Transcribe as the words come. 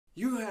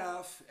You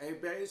have a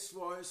bass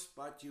voice,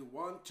 but you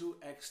want to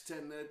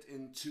extend it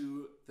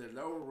into the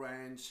lower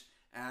range,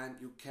 and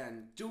you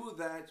can do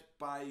that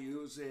by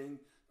using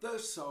the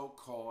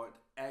so-called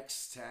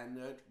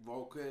extended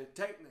vocal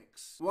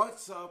techniques.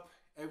 What's up,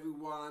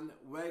 everyone?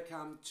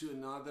 Welcome to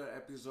another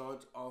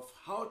episode of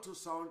How to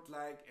Sound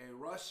Like a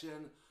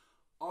Russian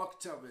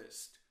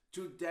Oktavist.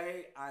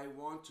 Today I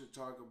want to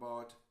talk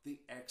about the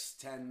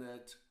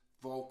extended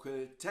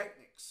vocal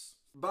techniques.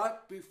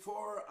 But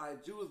before I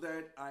do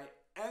that, I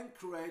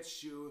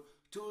encourage you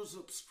to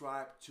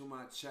subscribe to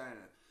my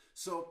channel.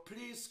 So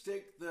please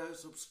click the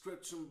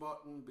subscription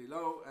button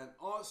below and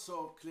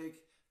also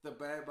click the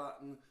bell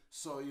button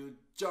so you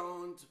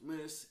don't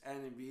miss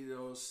any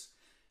videos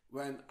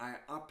when I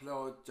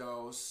upload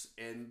those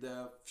in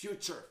the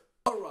future.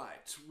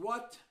 Alright,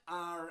 what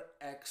are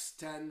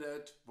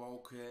extended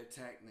vocal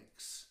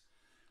techniques?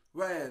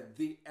 Well,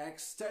 the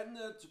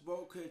extended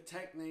vocal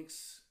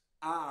techniques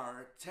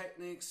are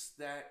techniques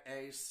that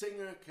a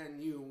singer can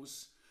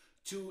use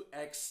to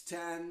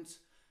extend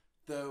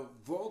the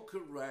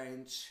vocal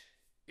range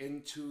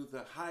into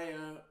the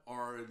higher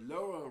or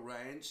lower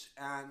range,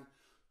 and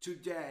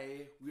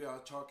today we are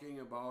talking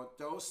about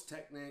those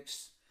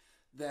techniques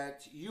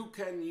that you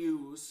can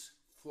use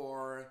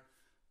for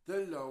the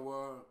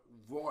lower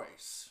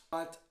voice.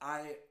 But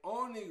I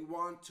only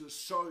want to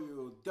show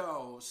you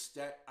those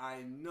that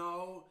I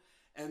know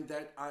and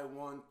that I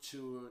want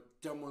to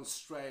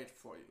demonstrate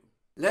for you.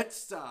 Let's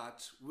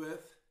start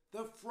with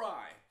the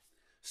fry.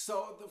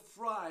 So the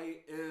fry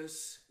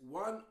is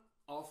one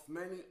of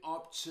many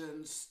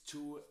options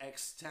to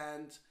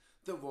extend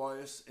the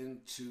voice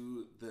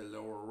into the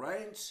lower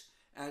range.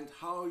 And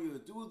how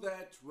you do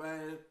that?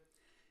 Well,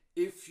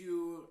 if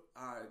you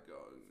are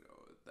going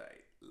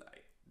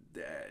like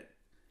that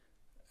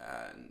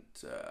and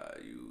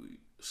you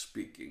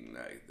speaking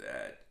like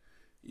that,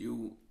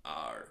 you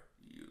are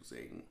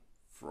using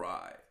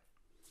fry.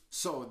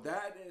 So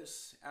that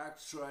is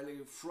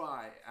actually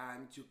fry,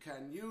 and you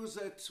can use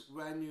it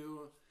when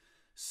you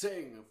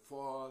sing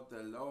for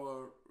the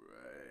lower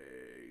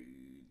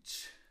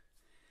range.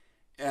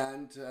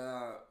 And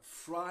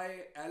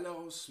fry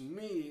allows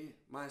me,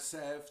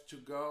 myself, to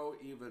go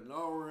even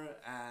lower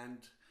and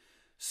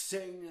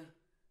sing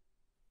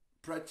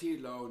pretty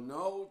low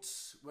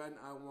notes when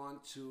I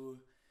want to.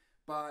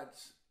 But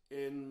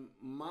in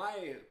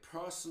my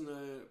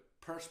personal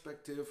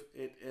perspective,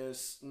 it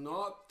is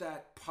not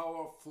that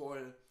powerful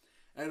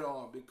at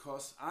all,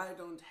 because I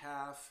don't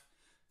have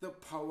the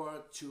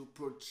power to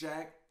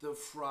project the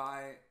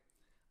fry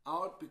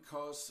out,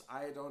 because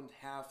I don't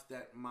have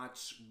that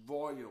much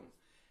volume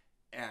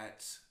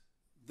at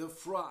the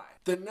fry.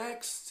 The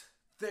next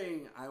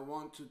thing I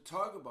want to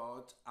talk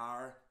about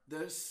are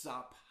the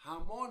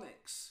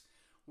subharmonics.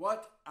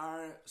 What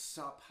are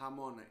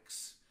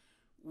subharmonics?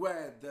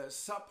 Well, the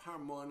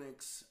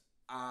subharmonics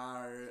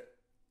are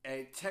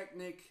a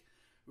technique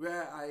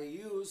where I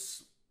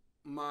use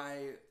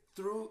my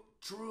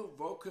true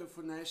vocal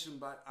phonation,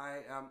 but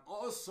I am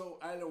also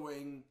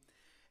allowing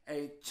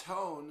a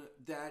tone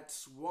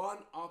that's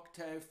one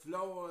octave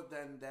lower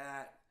than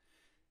that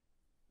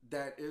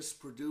is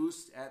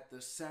produced at the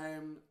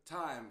same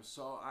time.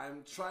 So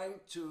I'm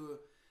trying to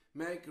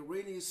make a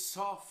really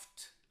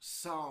soft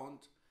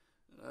sound,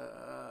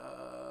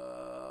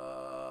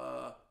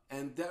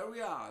 and there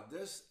we are.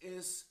 This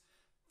is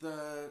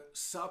the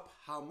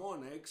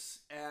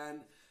subharmonics,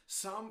 and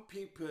some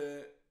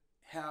people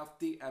have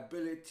the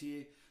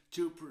ability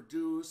to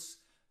produce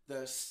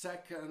the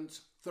second,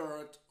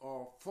 third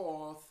or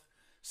fourth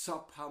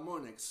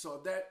subharmonics.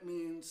 So that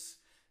means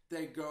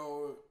they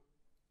go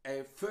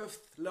a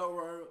fifth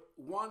lower,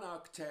 one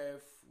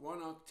octave,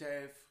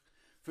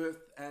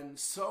 fifth, and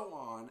so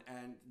on,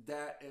 and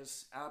that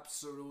is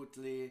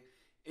absolutely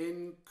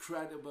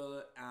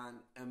incredible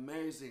and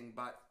amazing.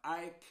 But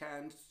I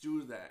can't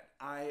do that.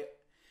 I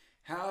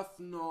have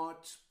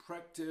not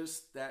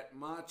practiced that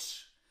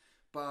much,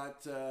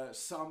 but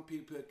some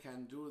people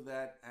can do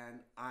that and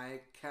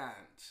I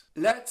can't.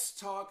 Let's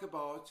talk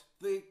about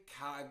the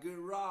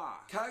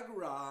kagura.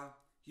 Kagura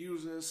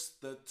uses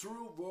the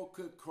true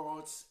vocal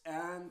cords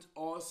and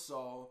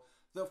also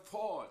the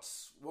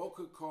false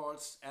vocal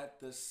cords at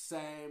the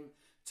same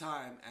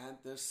time, and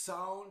the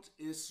sound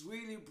is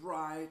really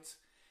bright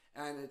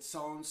and it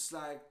sounds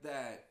like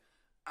that.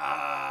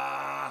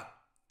 Ah!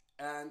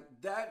 And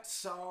that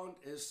sound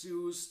is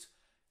used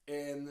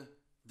in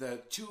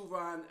the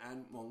Tuvan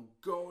and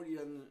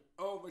Mongolian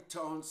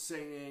overtone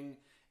singing,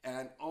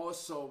 and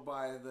also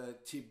by the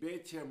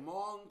Tibetan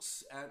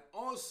monks, and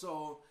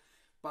also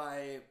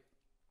by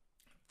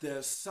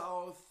the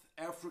South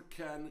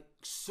African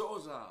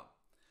Xhosa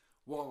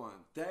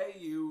woman. They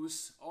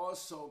use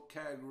also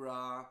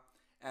kagura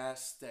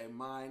as their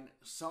main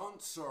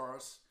sound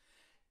source,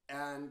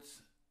 and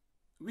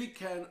we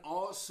can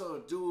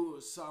also do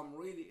some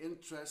really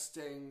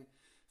interesting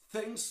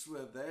things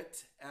with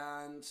it.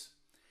 And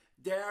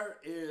there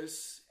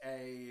is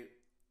a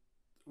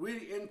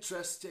really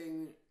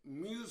interesting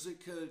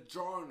musical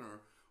genre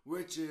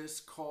which is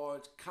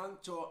called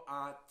canto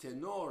a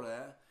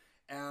tenore,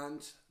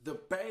 and the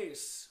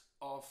bass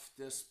of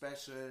this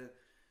special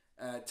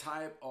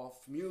type of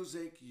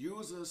music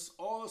uses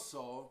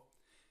also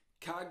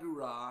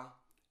Kagura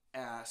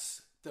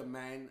as the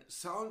main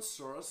sound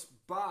source,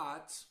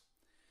 but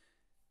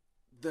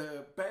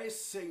the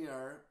bass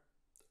singer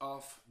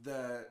of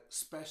the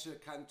special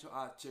canto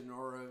a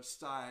tenore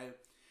style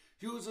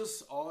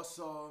uses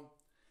also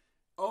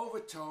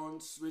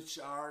overtones which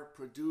are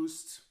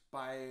produced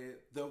by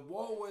the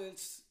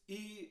vowels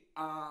E,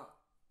 A,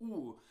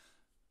 U.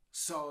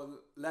 So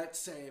let's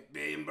say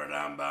bim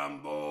bam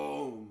bam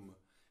boom,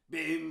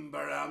 bim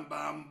bam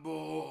bam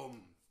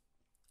boom.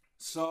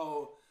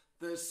 So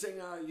the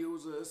singer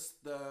uses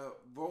the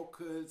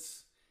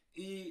vocals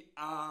E,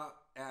 A,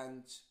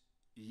 and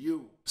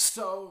U.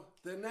 So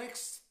the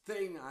next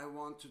thing I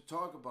want to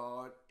talk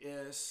about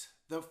is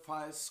the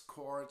false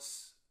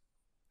chords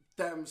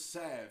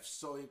themselves.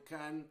 So you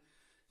can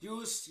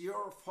use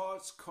your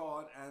false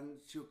chord and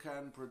you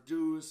can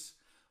produce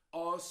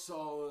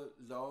also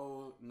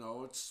low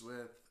notes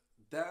with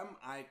them.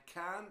 I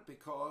can't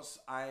because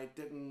I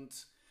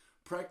didn't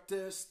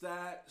practice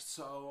that,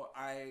 so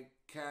I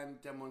can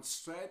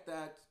demonstrate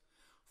that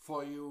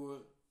for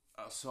you.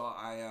 So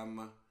I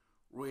am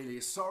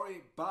really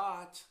sorry,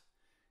 but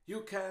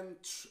you can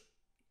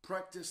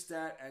practice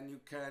that and you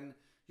can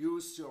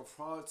use your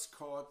false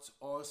chords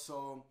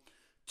also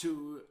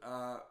to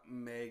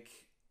make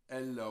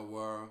a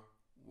lower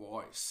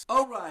voice.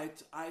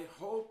 Alright, I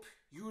hope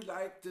you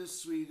liked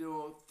this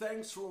video.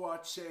 Thanks for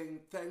watching,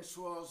 thanks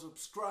for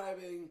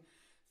subscribing,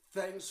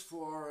 thanks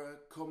for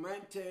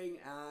commenting,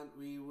 and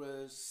we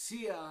will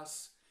see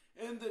us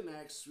in the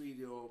next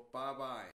video. Bye bye.